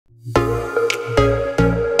Good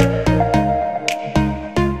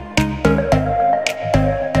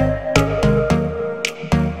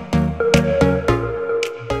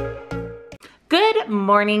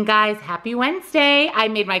morning, guys. Happy Wednesday. I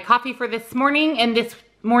made my coffee for this morning, and this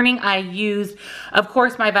morning I used, of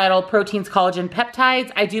course, my Vital Proteins Collagen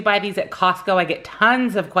Peptides. I do buy these at Costco. I get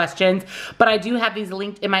tons of questions, but I do have these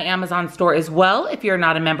linked in my Amazon store as well if you're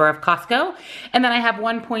not a member of Costco. And then I have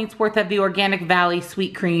 1 point's worth of the Organic Valley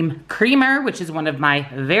Sweet Cream Creamer, which is one of my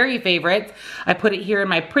very favorites. I put it here in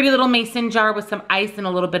my pretty little mason jar with some ice and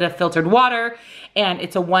a little bit of filtered water. And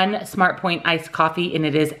it's a 1 Smart Point iced coffee, and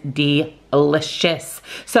it is delicious.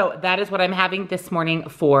 So that is what I'm having this morning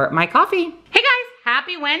for my coffee. Hey guys,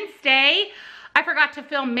 happy Wednesday. I forgot to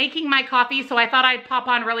film making my coffee, so I thought I'd pop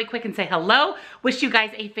on really quick and say hello. Wish you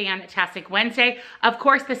guys a fantastic Wednesday. Of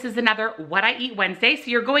course, this is another What I Eat Wednesday, so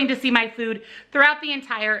you're going to see my food throughout the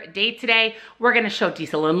entire day today. We're gonna show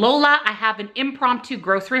Diesel and Lola. I have an impromptu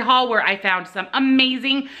grocery haul where I found some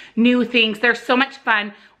amazing new things. They're so much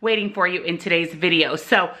fun waiting for you in today's video.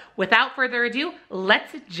 So without further ado,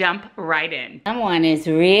 let's jump right in. Someone is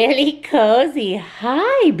really cozy.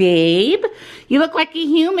 Hi, babe. You look like a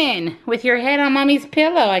human with your head on mommy's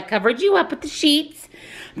pillow. I covered you up with the sheets.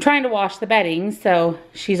 I'm trying to wash the bedding, so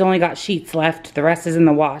she's only got sheets left. The rest is in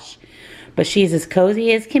the wash. But she's as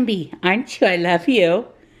cozy as can be, aren't you? I love you.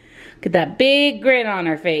 Look at that big grin on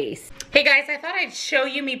her face. Hey guys, I thought I'd show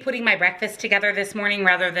you me putting my breakfast together this morning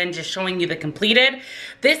rather than just showing you the completed.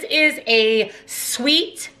 This is a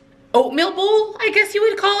sweet oatmeal bowl, I guess you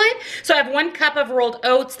would call it. So I have 1 cup of rolled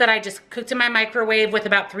oats that I just cooked in my microwave with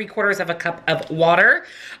about 3/4 of a cup of water.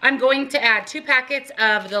 I'm going to add 2 packets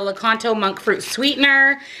of the Lakanto monk fruit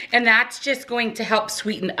sweetener, and that's just going to help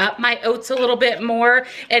sweeten up my oats a little bit more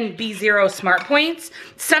and be 0 Smart Points.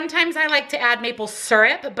 Sometimes I like to add maple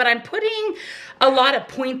syrup, but I'm putting a lot of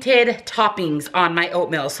pointed toppings on my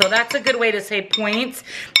oatmeal. So that's a good way to save points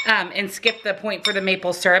and skip the point for the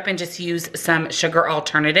maple syrup and just use some sugar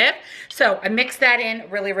alternative. So I mix that in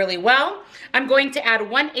really, really well. I'm going to add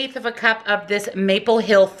 1/8 of a cup of this Maple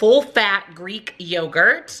Hill full fat Greek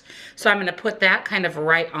yogurt. So I'm gonna put that kind of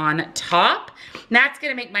right on top. And that's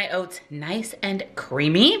gonna make my oats nice and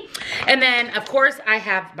creamy. And then of course I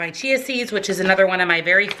have my chia seeds, which is another one of my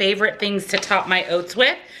very favorite things to top my oats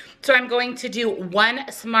with. So I'm going to do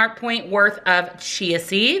 1 Smart Point worth of chia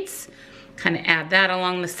seeds. Kind of add that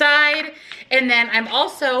along the side. And then I'm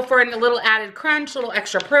also, for a little added crunch, a little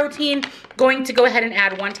extra protein, going to go ahead and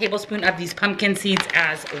add 1 tablespoon of these pumpkin seeds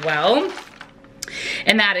as well.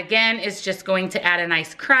 And that again is just going to add a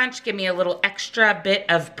nice crunch, give me a little extra bit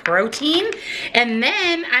of protein. And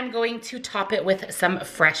then I'm going to top it with some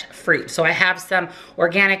fresh fruit. So I have some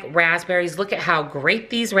organic raspberries. Look at how great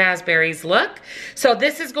these raspberries look. So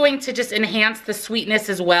this is going to just enhance the sweetness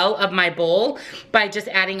as well of my bowl by just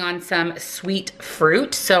adding on some sweet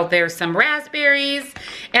fruit. So there's some raspberries,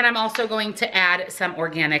 and I'm also going to add some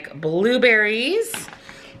organic blueberries.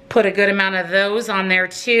 Put a good amount of those on there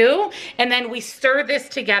too. And then we stir this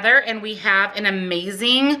together and we have an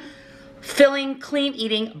amazing, filling, clean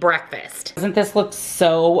eating breakfast. Doesn't this look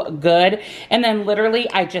so good? And then literally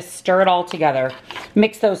I just stir it all together.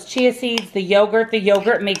 Mix those chia seeds, the yogurt. The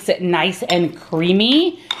yogurt makes it nice and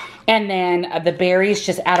creamy. And then the berries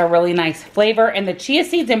just add a really nice flavor. And the chia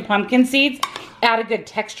seeds and pumpkin seeds add a good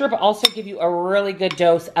texture, but also give you a really good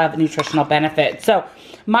dose of nutritional benefit. So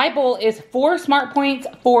my bowl is 4 Smart Points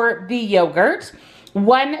for the yogurt,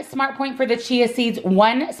 1 Smart Point for the chia seeds,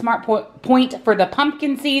 1 Smart Point for the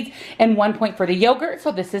pumpkin seeds, and 1 point for the yogurt.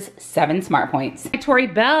 So this is 7 Smart Points. My Tori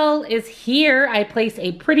Belle is here. I placed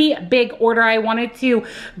a pretty big order. I wanted to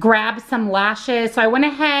grab some lashes. So I went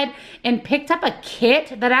ahead and picked up a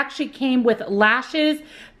kit that actually came with lashes,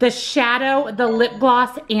 the shadow, the lip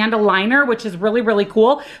gloss, and a liner, which is really, really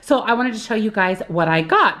cool. So I wanted to show you guys what I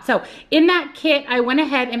got. So in that kit, I went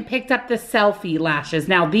ahead and picked up the selfie lashes.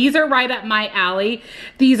 Now these are right up my alley.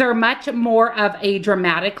 These are much more of a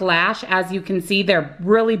dramatic lash. As you can see, they're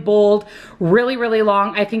really bold, really, really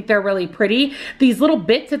long. I think they're really pretty. These little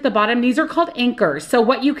bits at the bottom, these are called anchors. So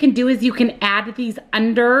what you can do is you can add these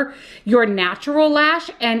under your natural lash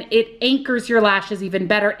and it anchors your lashes even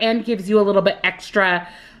better and gives you a little bit extra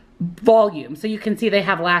volume. So you can see they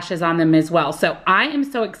have lashes on them as well. So I am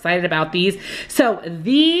so excited about these. So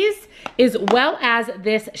these, as well as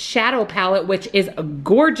this shadow palette, which is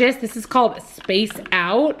gorgeous. This is called Space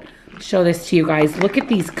Out. Show this to you guys. Look at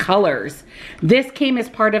these colors. This came as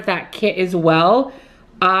part of that kit as well.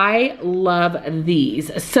 I love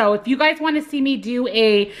these. So if you guys want to see me do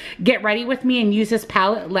a get ready with me and use this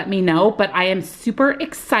palette, let me know. But I am super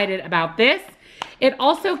excited about this. It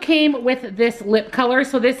also came with this lip color.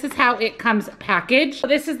 So this is how it comes packaged.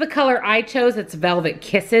 This is the color I chose. It's Velvet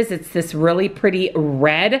Kisses. It's this really pretty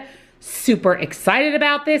red. Super excited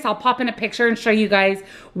about this. I'll pop in a picture and show you guys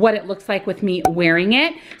what it looks like with me wearing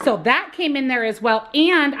it. So that came in there as well.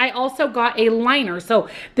 And I also got a liner. So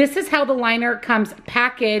this is how the liner comes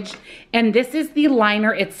packaged. And this is the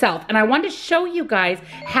liner itself. And I wanted to show you guys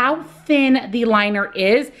how thin the liner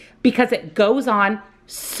is because it goes on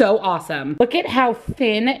so awesome. Look at how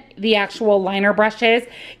thin the actual liner brush is.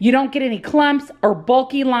 You don't get any clumps or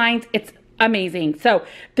bulky lines. It's amazing. So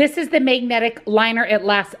this is the magnetic liner. It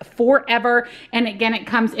lasts forever. And again, it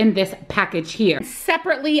comes in this package here.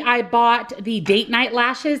 Separately, I bought the date night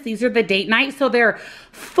lashes. These are the date night. So they're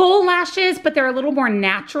full lashes, but they're a little more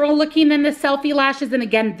natural looking than the selfie lashes. And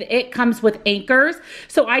again, it comes with anchors.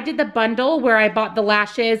 So I did the bundle where I bought the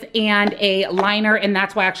lashes and a liner, and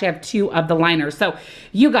that's why I actually have 2 of the liners. So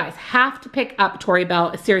you guys have to pick up Tori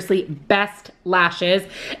Belle. Seriously, best lashes.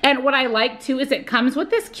 And what I like too is it comes with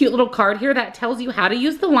this cute little card here that tells you how to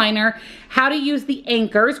use the liner, how to use the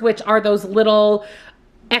anchors, which are those little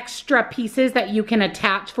extra pieces that you can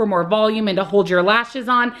attach for more volume and to hold your lashes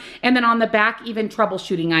on. And then on the back, even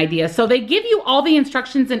troubleshooting ideas. So they give you all the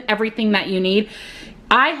instructions and everything that you need.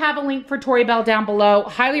 I have a link for Tori Belle down below.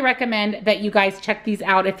 Highly recommend that you guys check these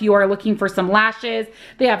out if you are looking for some lashes.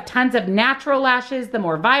 They have tons of natural lashes, the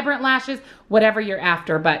more vibrant lashes, whatever you're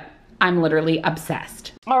after, but I'm literally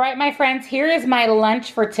obsessed. All right, my friends, here is my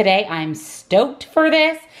lunch for today. I'm stoked for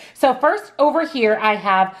this. So first over here, I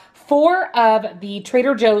have 4 of the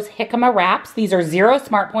Trader Joe's Jicama wraps. These are 0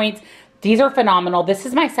 Smart Points. These are phenomenal. This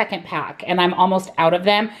is my second pack and I'm almost out of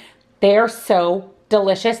them. They're so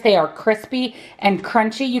delicious. They are crispy and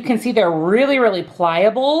crunchy. You can see they're really, really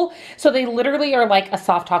pliable. So they literally are like a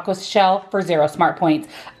soft taco shell for 0 Smart Points.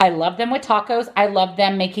 I love them with tacos. I love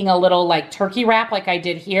them making a little like turkey wrap like I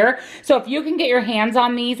did here. So if you can get your hands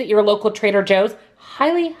on these at your local Trader Joe's,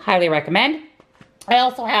 highly, highly recommend. I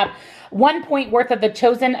also have 1 point worth of the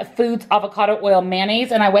Chosen Foods avocado oil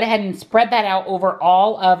mayonnaise, and I went ahead and spread that out over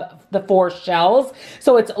all of the 4 shells.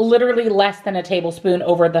 So it's literally less than a tablespoon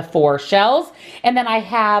over the 4 shells. And then I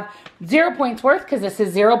have 0 points worth, because this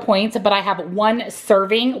is 0 points, but I have 1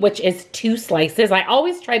 serving, which is 2 slices. I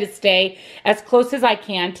always try to stay as close as I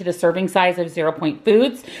can to the serving size of 0 point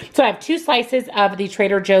foods. So I have 2 slices of the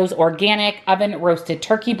Trader Joe's organic oven roasted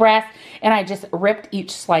turkey breast, and I just ripped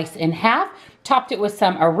each slice in half. Topped it with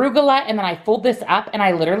some arugula, and then I fold this up and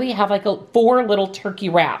I literally have like 4 little turkey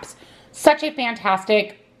wraps. Such a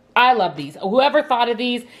fantastic, I love these. Whoever thought of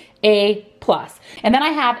these, A+. And then I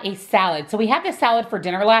have a salad. So we had this salad for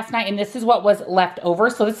dinner last night and this is what was left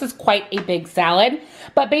over. So this is quite a big salad,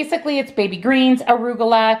 but basically it's baby greens,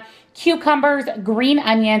 arugula, cucumbers, green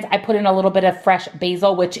onions. I put in a little bit of fresh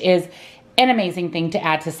basil, which is an amazing thing to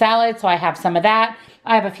add to salad. So I have some of that.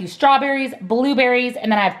 I have a few strawberries, blueberries,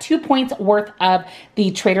 and then I have 2 points worth of the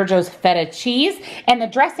Trader Joe's feta cheese. And the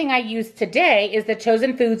dressing I used today is the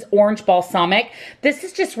Chosen Foods Orange Balsamic. This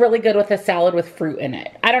is just really good with a salad with fruit in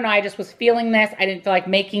it. I don't know, I just was feeling this. I didn't feel like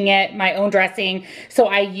making it my own dressing, so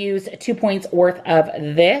I used 2 points worth of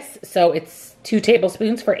this. So it's 2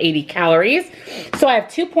 tablespoons for 80 calories. So I have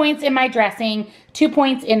 2 points in my dressing, 2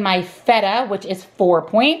 points in my feta, which is 4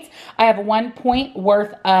 points. I have 1 point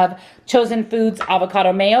worth of Chosen Foods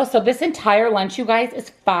avocado mayo. So this entire lunch, you guys,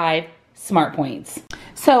 is 5 Smart Points.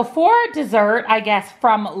 So for dessert, I guess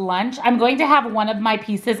from lunch, I'm going to have 1 of my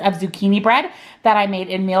pieces of zucchini bread that I made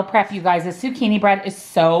in meal prep. You guys, this zucchini bread is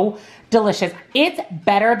so delicious. It's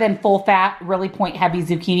better than full fat, really point heavy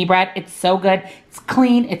zucchini bread. It's so good. It's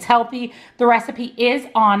clean, it's healthy. The recipe is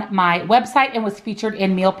on my website and was featured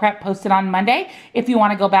in meal prep posted on Monday if you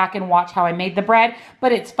want to go back and watch how I made the bread.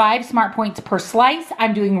 But it's 5 Smart Points per slice.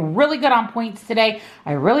 I'm doing really good on points today.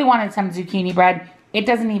 I really wanted some zucchini bread. It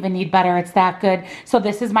doesn't even need butter. It's that good. So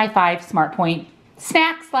this is my 5 Smart Point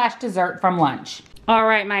snack / dessert from lunch. All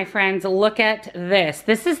right, my friends, look at this.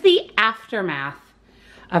 This is the aftermath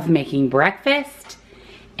of making breakfast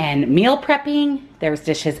and meal prepping. There's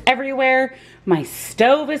dishes everywhere. My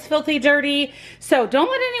stove is filthy dirty. So don't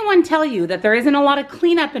let anyone tell you that there isn't a lot of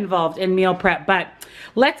cleanup involved in meal prep, but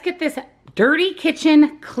let's get this dirty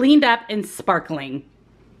kitchen cleaned up and sparkling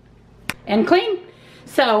and clean.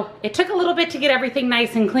 So it took a little bit to get everything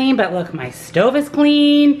nice and clean, but look, my stove is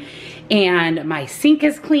clean and my sink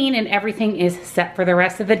is clean and everything is set for the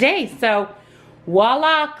rest of the day. So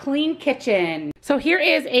voila, clean kitchen. So here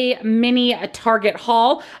is a mini Target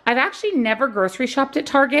haul. I've actually never grocery shopped at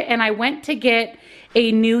Target, and I went to get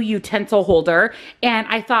a new utensil holder and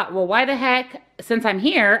I thought, well, why the heck, since I'm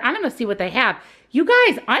here, I'm gonna see what they have. You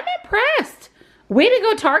guys, I'm impressed. Way to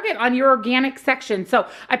go, Target, on your organic section. So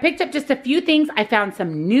I picked up just a few things. I found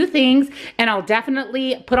some new things, and I'll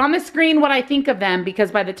definitely put on the screen what I think of them,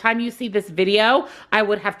 because by the time you see this video, I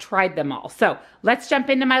would have tried them all. So let's jump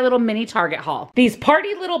into my little mini Target haul. These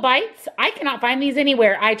Party Little Bites, I cannot find these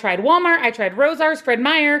anywhere. I tried Walmart, I tried Rosar's, Fred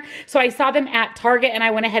Meyer, so I saw them at Target, and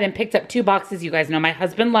I went ahead and picked up 2 boxes. You guys know my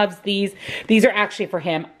husband loves these. These are actually for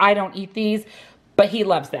him. I don't eat these, but he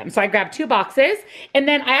loves them. So I grabbed 2 boxes, and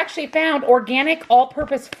then I actually found organic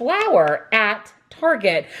all-purpose flour at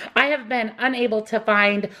Target. I have been unable to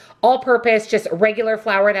find all-purpose, just regular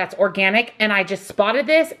flour that's organic, and I just spotted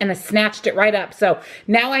this and I snatched it right up. So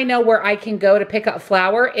now I know where I can go to pick up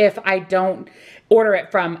flour if I don't order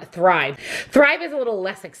it from Thrive. Thrive is a little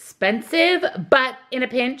less expensive, but in a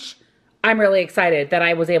pinch, I'm really excited that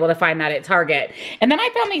I was able to find that at Target. And then I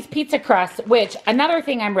found these pizza crusts, which another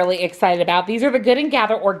thing I'm really excited about. These are the Good &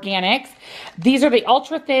 Gather Organics. These are the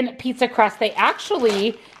ultra thin pizza crusts. They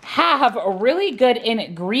actually have really good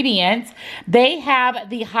ingredients. They have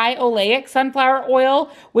the high oleic sunflower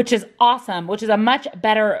oil, which is awesome, which is a much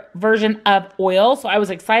better version of oil. So I was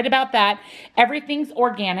excited about that. Everything's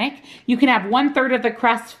organic. You can have 1/3 of the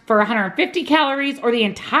crust for 150 calories or the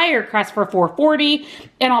entire crust for 440.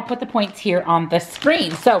 And I'll put the points here on the screen.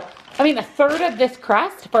 So, I mean, 1/3 of this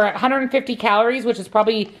crust for 150 calories, which is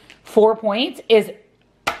probably 4 points, is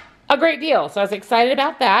a great deal. So I was excited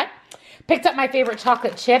about that. Picked up my favorite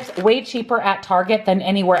chocolate chips, way cheaper at Target than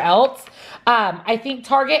anywhere else. I think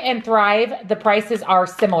Target and Thrive, the prices are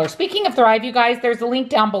similar. Speaking of Thrive, you guys, there's a link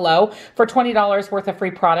down below for $20 worth of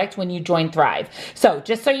free product when you join Thrive. So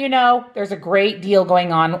just so you know, there's a great deal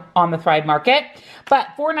going on the Thrive market. But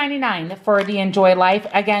 $4.99 for the Enjoy Life.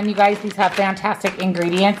 Again, you guys, these have fantastic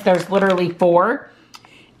ingredients. There's literally 4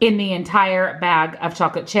 in the entire bag of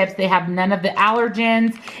chocolate chips. They have none of the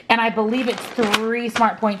allergens, and I believe it's 3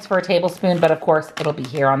 smart points for a tablespoon, but of course it'll be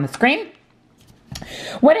here on the screen.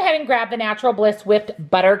 Went ahead and grabbed the Natural Bliss whipped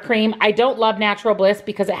buttercream. I don't love Natural Bliss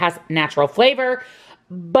because it has natural flavor,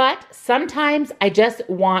 but sometimes I just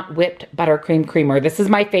want whipped buttercream creamer. This is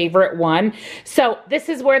my favorite one. So this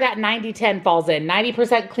is where that 90-10 falls in.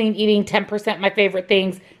 90% clean eating, 10% my favorite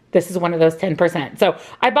things. This is one of those 10%. So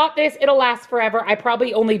I bought this. It'll last forever. I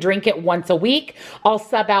probably only drink it once a week. I'll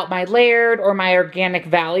sub out my Laird or my Organic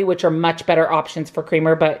Valley, which are much better options for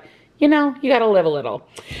creamer, but you know, you gotta live a little.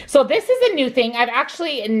 So this is a new thing. I've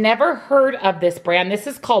actually never heard of this brand. This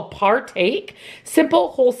is called Partake. Simple,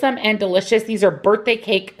 wholesome, and delicious. These are birthday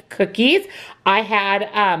cake cookies. I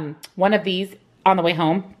had one of these on the way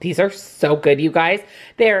home. These are so good, you guys.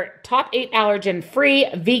 They're top 8 allergen free,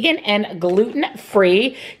 vegan, and gluten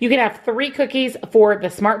free. You can have 3 cookies for the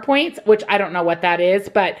Smart Points, which I don't know what that is,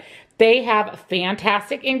 but they have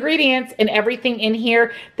fantastic ingredients, and everything in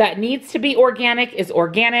here that needs to be organic is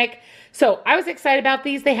organic. So I was excited about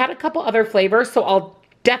these. They had a couple other flavors, so I'll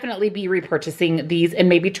definitely be repurchasing these and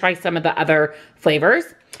maybe try some of the other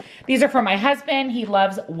flavors. These are for my husband. He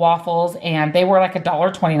loves waffles, and they were like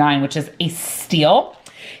 $1.29, which is a steal.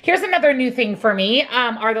 Here's another new thing for me,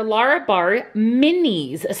 are the Lara Bar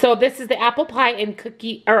Minis. So this is the apple pie and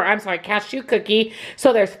cookie, or I'm sorry, cashew cookie.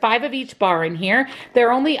 So there's 5 of each bar in here.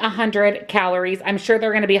 They're only 100 calories. I'm sure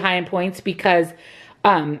they're gonna be high in points because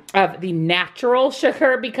of the natural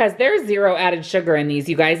sugar, because there's 0 added sugar in these,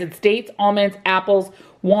 you guys. It's dates, almonds, apples,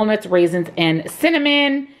 walnuts, raisins, and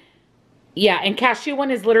cinnamon. Yeah, and cashew one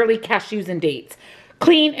is literally cashews and dates.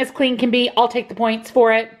 Clean as clean can be. I'll take the points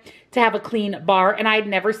for it to have a clean bar, and I'd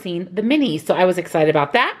never seen the minis, so I was excited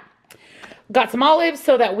about that. Got some olives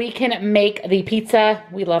so that we can make the pizza.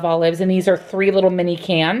 We love olives, and these are 3 little mini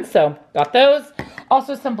cans, so got those.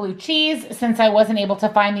 Also some blue cheese. Since I wasn't able to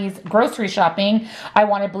find these grocery shopping, I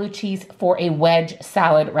wanted blue cheese for a wedge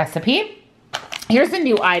salad recipe. Here's a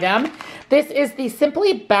new item. This is the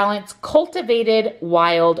Simply Balanced Cultivated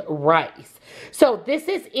Wild Rice. So this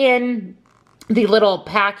is in the little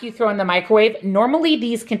pack you throw in the microwave. Normally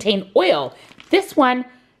these contain oil. This one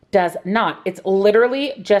does not. It's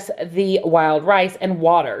literally just the wild rice and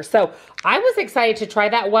water. So I was excited to try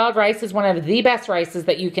that. Wild rice is one of the best rices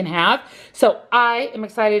that you can have. So I am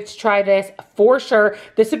excited to try this for sure.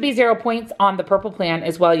 This would be 0 points on the purple plan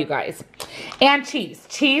as well, you guys. And cheese.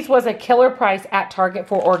 Cheese was a killer price at Target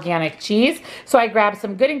for organic cheese. So I grabbed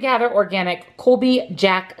some Good & Gather organic Colby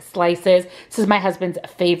Jack slices. This is my husband's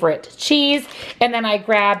favorite cheese. And then I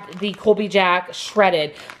grabbed the Colby Jack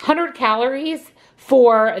shredded. 100 calories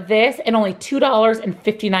for this and only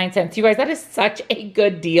 $2.59. You guys, that is such a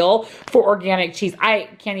good deal for organic cheese. I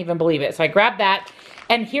can't even believe it. So I grabbed that.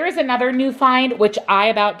 And here's another new find, which I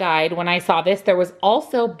about died when I saw this. There was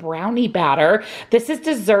also brownie batter. This is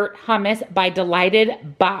dessert hummus by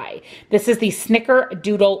Delighted By. This is the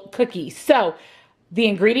Snickerdoodle cookie. So the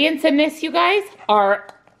ingredients in this, you guys, are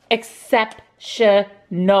exceptional.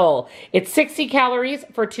 It's 60 calories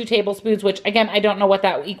for 2 tablespoons, which again, I don't know what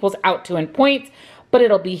that equals out to in points, but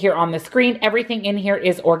it'll be here on the screen. Everything in here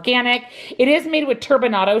is organic. It is made with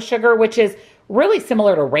turbinado sugar, which is really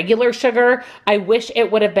similar to regular sugar. I wish it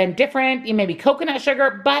would have been different, maybe coconut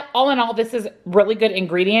sugar, but all in all, this is really good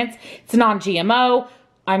ingredients. It's non-GMO.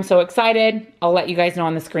 I'm so excited. I'll let you guys know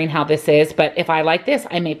on the screen how this is, but if I like this,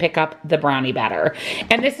 I may pick up the brownie batter.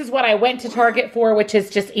 And this is what I went to Target for, which is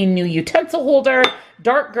just a new utensil holder,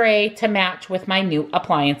 dark gray, to match with my new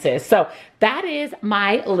appliances. So that is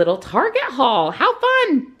my little Target haul. How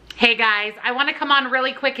fun. Hey guys, I want to come on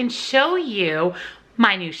really quick and show you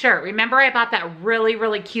my new shirt. Remember I bought that really,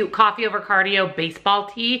 really cute Coffee Over Cardio baseball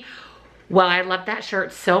tee? Well, I love that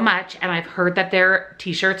shirt so much, and I've heard that their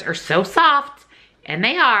t-shirts are so soft. And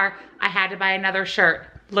they are. I had to buy another shirt.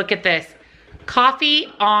 Look at this. Coffee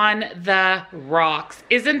on the rocks.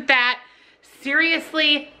 Isn't that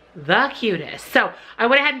seriously the cutest? So I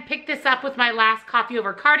went ahead and picked this up with my last Coffee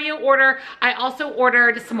Over Cardio order. I also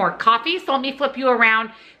ordered some more coffee. So let me flip you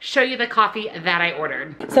around, show you the coffee that I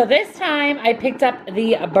ordered. So this time I picked up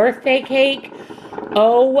the birthday cake.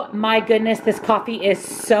 Oh my goodness, this coffee is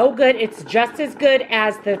so good. It's just as good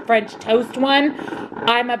as the French toast one.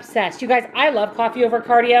 I'm obsessed. You guys, I love Coffee Over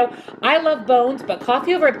Cardio. I love Bones, but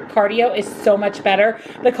Coffee Over Cardio is so much better.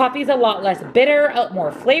 The coffee is a lot less bitter,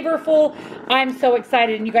 more flavorful. I'm so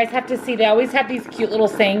excited, and you guys have to see, they always have these cute little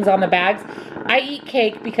sayings on the bags. I eat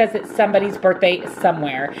cake because it's somebody's birthday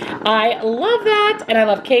somewhere. I love that, and I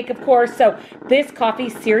love cake, of course. So this coffee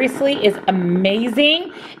seriously is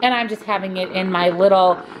amazing, and I'm just having it in my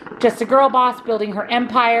little Just a Girl Boss Building Her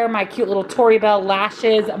Empire, my cute little Tori Bell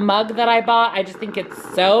Lashes mug that I bought. I just think it's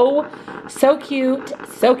so cute,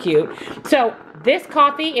 so cute. So this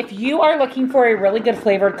coffee, if you are looking for a really good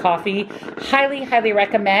flavored coffee, highly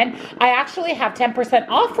recommend. I actually have 10%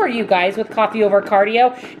 off for you guys with Coffee Over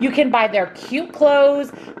Cardio. You can buy their cute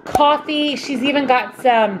clothes, coffee. She's even got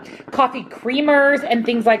some coffee creamers and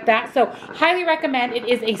things like that. So highly recommend. It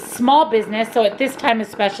is a small business, so at this time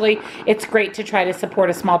especially, it's great to try to support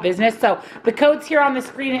a small business. So the code's here on the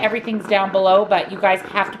screen and everything's down below, but you guys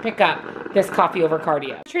have to pick up this Coffee Over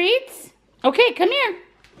Cardio. Treats? Okay, come here.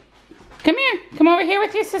 Come here. Come over here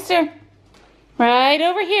with your sister. Right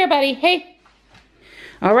over here, buddy. Hey.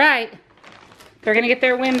 All right. They're going to get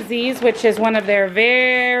their Whimsies, which is one of their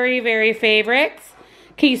very favorites.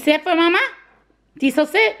 Can you sit for Mama? Diesel,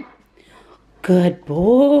 sit. Good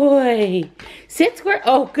boy. Sit square.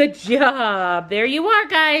 Oh, good job. There you are,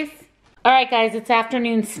 guys. All right, guys, it's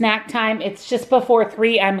afternoon snack time. It's just before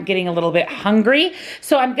 3. I'm getting a little bit hungry.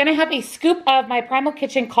 So I'm going to have a scoop of my Primal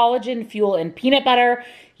Kitchen Collagen Fuel and Peanut Butter.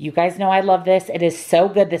 You guys know I love this. It is so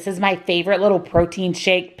good. This is my favorite little protein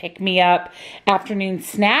shake, pick-me-up afternoon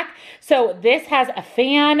snack. So this has a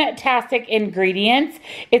fantastic ingredients.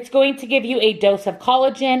 It's going to give you a dose of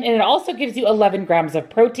collagen, and it also gives you 11 grams of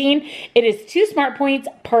protein. It is 2 smart points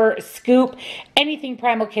per scoop. Anything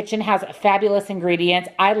Primal Kitchen has fabulous ingredients.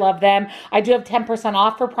 I love them. I do have 10%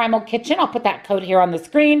 off for Primal Kitchen. I'll put that code here on the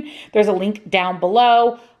screen. There's a link down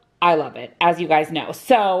below. I love it, as you guys know.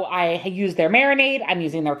 So I use their marinade. I'm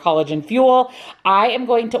using their collagen fuel. I am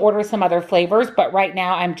going to order some other flavors, but right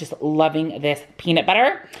now I'm just loving this peanut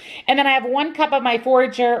butter. And then I have 1 cup of my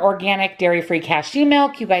Forager organic dairy-free cashew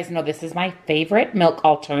milk. You guys know this is my favorite milk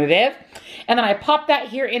alternative. And then I pop that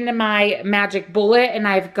here into my Magic Bullet, and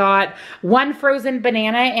I've got 1 frozen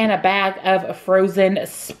banana and a bag of frozen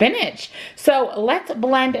spinach. So let's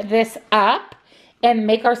blend this up and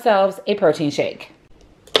make ourselves a protein shake.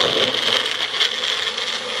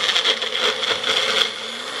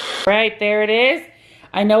 Right, there it is.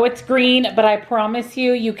 I know it's green, but I promise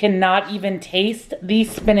you, you cannot even taste the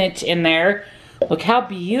spinach in there. Look how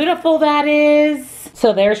beautiful that is.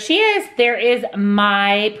 So there she is. There is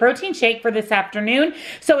my protein shake for this afternoon.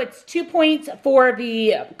 So it's 2 points for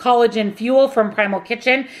the collagen fuel from Primal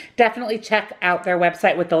Kitchen. Definitely check out their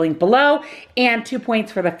website with the link below. And 2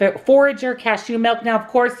 points for the Forager cashew milk. Now, of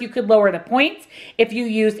course, you could lower the points if you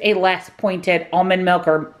used a less pointed almond milk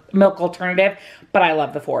or milk alternative, but I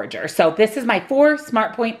love the forager. So this is my 4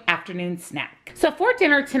 Smart Point afternoon snack. So for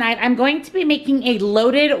dinner tonight, I'm going to be making a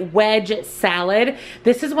loaded wedge salad.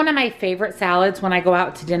 This is one of my favorite salads when I go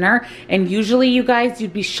out to dinner. And usually you guys,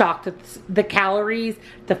 you'd be shocked at the calories,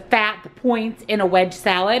 the fat, the points in a wedge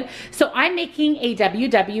salad. So I'm making a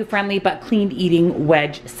WW friendly but clean eating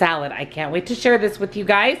wedge salad. I can't wait to share this with you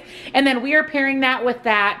guys. And then we are pairing that with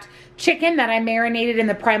that chicken that I marinated in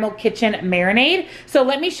the Primal Kitchen marinade. So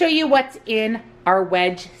let me show you what's in our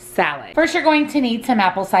wedge salad. First, you're going to need some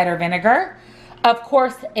apple cider vinegar. Of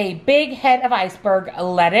course, a big head of iceberg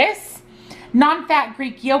lettuce, non-fat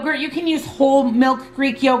Greek yogurt. You can use whole milk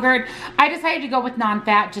Greek yogurt. I decided to go with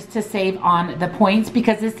non-fat just to save on the points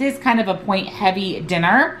because this is kind of a point heavy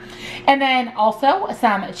dinner. And then also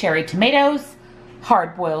some cherry tomatoes,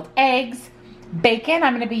 hard-boiled eggs, bacon.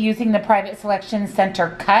 I'm going to be using the Private Selection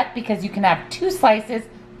Center cut because you can have 2 slices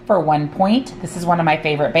for 1 point. This is one of my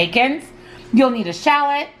favorite bacons. You'll need a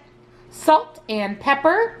shallot, salt and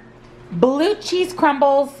pepper, blue cheese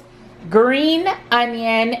crumbles, green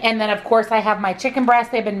onion, and then of course I have my chicken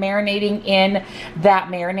breast. They've been marinating in that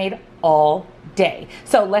marinade all day.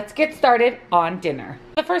 So let's get started on dinner.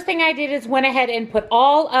 The first thing I did is went ahead and put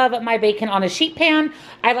all of my bacon on a sheet pan.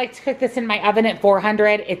 I like to cook this in my oven at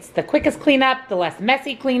 400. It's the quickest cleanup, the less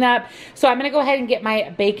messy cleanup. So I'm gonna go ahead and get my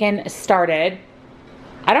bacon started.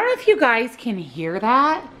 I don't know if you guys can hear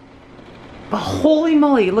that, but holy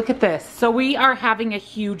moly, look at this. So we are having a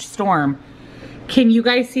huge storm. Can you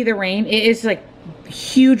guys see the rain? It is like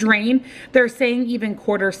huge rain. They're saying even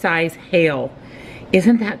quarter size hail.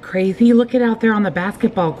 Isn't that crazy? Look at out there on the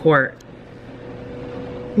basketball court.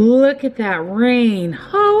 Look at that rain.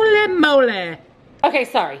 Holy moly. Okay,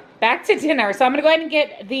 sorry, back to dinner. So I'm gonna go ahead and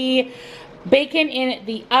get the bacon in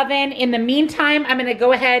the oven. In the meantime, I'm gonna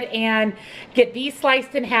go ahead and get these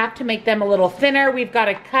sliced in half to make them a little thinner. We've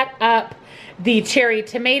gotta cut up the cherry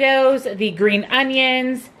tomatoes, the green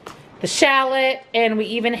onions, the shallot, and we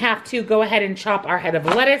even have to go ahead and chop our head of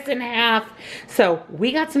lettuce in half. So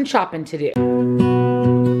we got some chopping to do.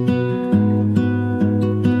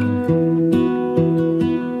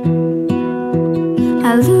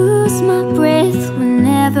 I lose my breath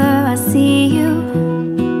whenever I see you.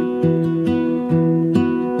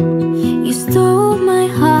 You stole my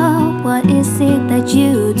heart, what is it that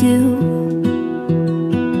you do?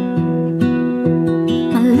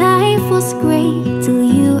 My life was great till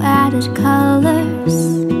you added colors.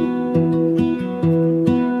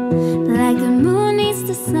 Like the moon needs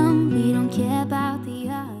the sun, we don't care about the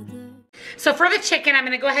other. So for the chicken, I'm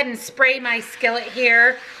gonna go ahead and spray my skillet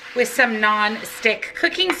here with some non-stick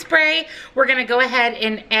cooking spray. We're gonna go ahead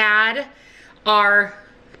and add our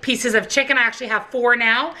pieces of chicken. I actually have 4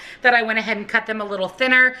 now that I went ahead and cut them a little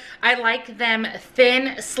thinner. I like them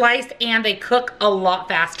thin sliced and they cook a lot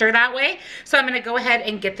faster that way. So I'm gonna go ahead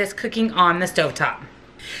and get this cooking on the stovetop.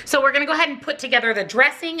 So we're gonna go ahead and put together the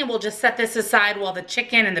dressing and we'll just set this aside while the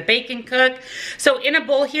chicken and the bacon cook. So in a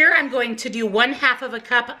bowl here, I'm going to do 1/2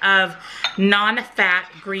 cup of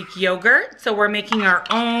non-fat Greek yogurt. So we're making our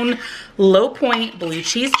own low point blue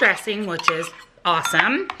cheese dressing, which is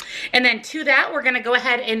awesome. And then to that, we're gonna go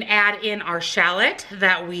ahead and add in our shallot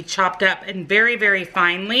that we chopped up and very, very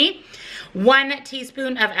finely. 1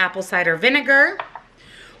 teaspoon of apple cider vinegar,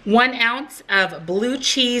 1 ounce of blue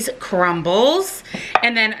cheese crumbles,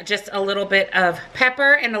 and then just a little bit of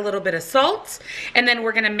pepper and a little bit of salt. And then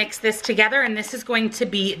we're gonna mix this together, and this is going to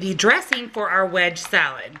be the dressing for our wedge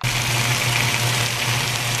salad.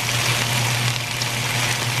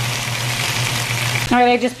 All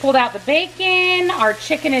right, I just pulled out the bacon. Our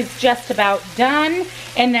chicken is just about done.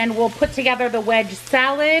 And then we'll put together the wedge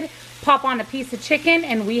salad, pop on a piece of chicken,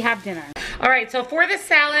 and we have dinner. All right, so for the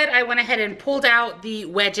salad, I went ahead and pulled out the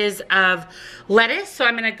wedges of lettuce. So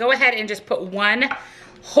I'm gonna go ahead and just put 1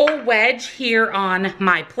 whole wedge here on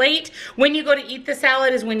my plate. When you go to eat the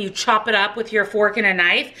salad is when you chop it up with your fork and a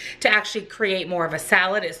knife to actually create more of a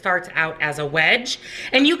salad. It starts out as a wedge.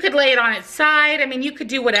 And you could lay it on its side. I mean, you could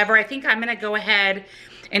do whatever. I think I'm gonna go ahead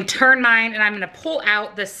and turn mine, and I'm gonna pull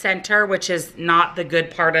out the center, which is not the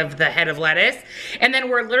good part of the head of lettuce. And then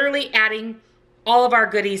we're literally adding all of our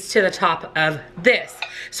goodies to the top of this.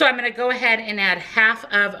 So I'm gonna go ahead and add 1/2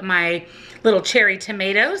 of my little cherry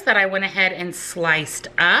tomatoes that I went ahead and sliced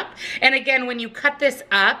up. And again, when you cut this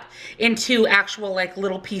up into actual like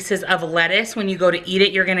little pieces of lettuce, when you go to eat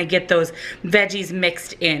it, you're gonna get those veggies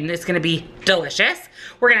mixed in. It's gonna be delicious.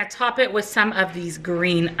 We're gonna top it with some of these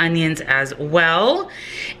green onions as well.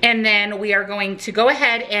 And then we are going to go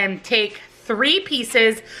ahead and take 3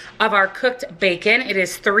 pieces of our cooked bacon. It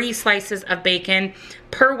is 3 slices of bacon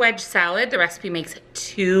per wedge salad. The recipe makes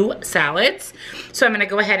 2 salads. So I'm gonna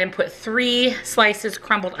go ahead and put 3 slices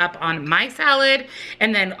crumbled up on my salad,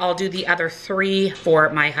 and then I'll do the other 3 for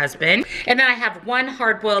my husband. And then I have 1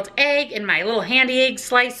 hard-boiled egg in my little handy egg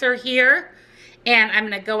slicer here. And I'm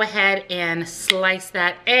gonna go ahead and slice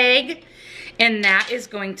that egg, and that is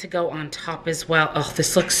going to go on top as well. Oh,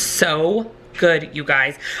 this looks so good, you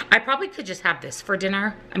guys. I probably could just have this for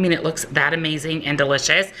dinner. I mean, it looks that amazing and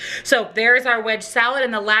delicious. So there's our wedge salad,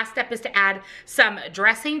 and the last step is to add some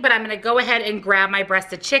dressing, but I'm gonna go ahead and grab my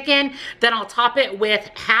breasted chicken. Then I'll top it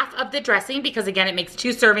with half of the dressing because again, it makes 2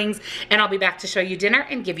 servings, and I'll be back to show you dinner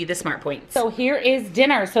and give you the smart points. So here is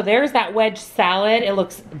dinner. So there's that wedge salad. It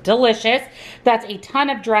looks delicious. That's a ton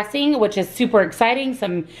of dressing, which is super exciting.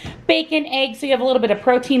 Some bacon, eggs, so you have a little bit of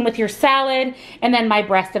protein with your salad, and then my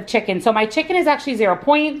breast of chicken. So my chicken is actually 0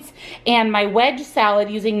 points, and my wedge salad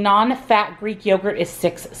using non-fat Greek yogurt is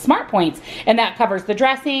 6 smart points, and that covers the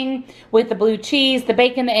dressing with the blue cheese, the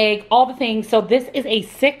bacon, the egg, all the things. So this is a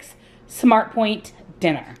 6 smart point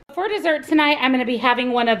dinner. For dessert tonight, I'm gonna be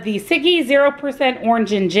having one of the Siggy 0%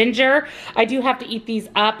 orange and ginger. I do have to eat these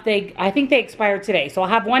up. I think they expired today. So I'll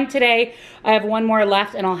have one today. I have 1 more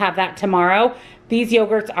left, and I'll have that tomorrow. These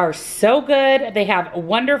yogurts are so good. They have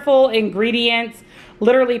wonderful ingredients,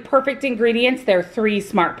 literally perfect ingredients. They're 3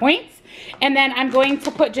 smart points. And then I'm going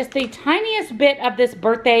to put just the tiniest bit of this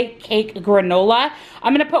birthday cake granola.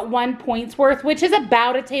 I'm gonna put 1 point's worth, which is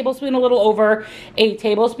about a tablespoon, a little over a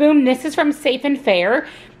tablespoon. This is from Safe and Fair.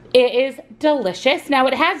 It is delicious. Now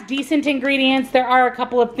it has decent ingredients. There are a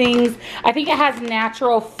couple of things. I think it has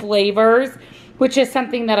natural flavors, which is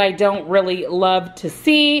something that I don't really love to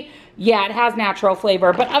see. Yeah, it has natural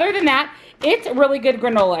flavor, but other than that, it's really good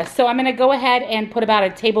granola. So I'm gonna go ahead and put about a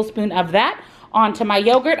tablespoon of that onto my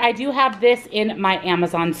yogurt. I do have this in my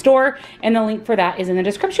Amazon store, and the link for that is in the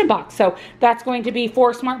description box. So that's going to be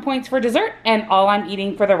 4 smart points for dessert and all I'm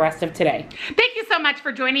eating for the rest of today. Thank you so much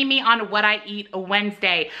for joining me on What I Eat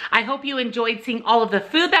Wednesday. I hope you enjoyed seeing all of the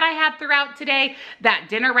food that I had throughout today. That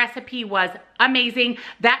dinner recipe was amazing.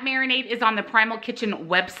 That marinade is on the Primal Kitchen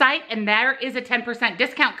website, and there is a 10%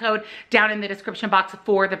 discount code down in the description box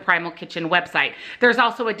for the Primal Kitchen website. There's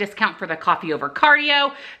also a discount for the coffee over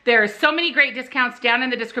cardio. There's so many great discounts down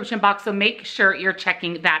in the description box, so make sure you're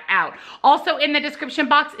checking that out. Also in the description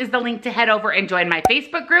box is the link to head over and join my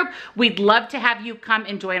Facebook group. We'd love to have you come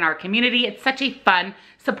and join our community. It's such a fun,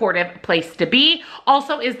 supportive place to be.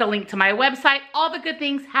 Also is the link to my website. All the good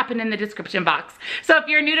things happen in the description box. So if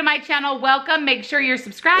you're new to my channel, welcome. Make sure you're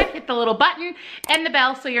subscribed, hit the little button and the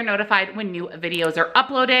bell so you're notified when new videos are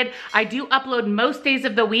uploaded. I do upload most days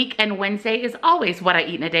of the week, and Wednesday is always What I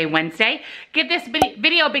Eat in a Day Wednesday. Give this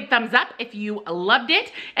video a big thumbs up if you loved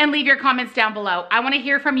it, and leave your comments down below. I want to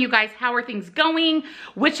hear from you guys. How are things going?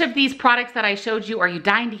 Which of these products that I showed you are you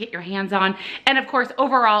dying to get your hands on? And of course,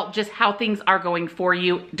 overall, just how things are going for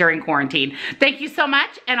you during quarantine. Thank you so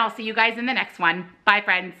much, and I'll see you guys in the next one. Bye,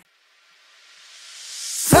 friends.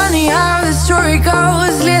 Funny how the story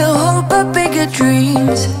goes, little hope but bigger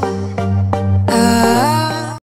dreams.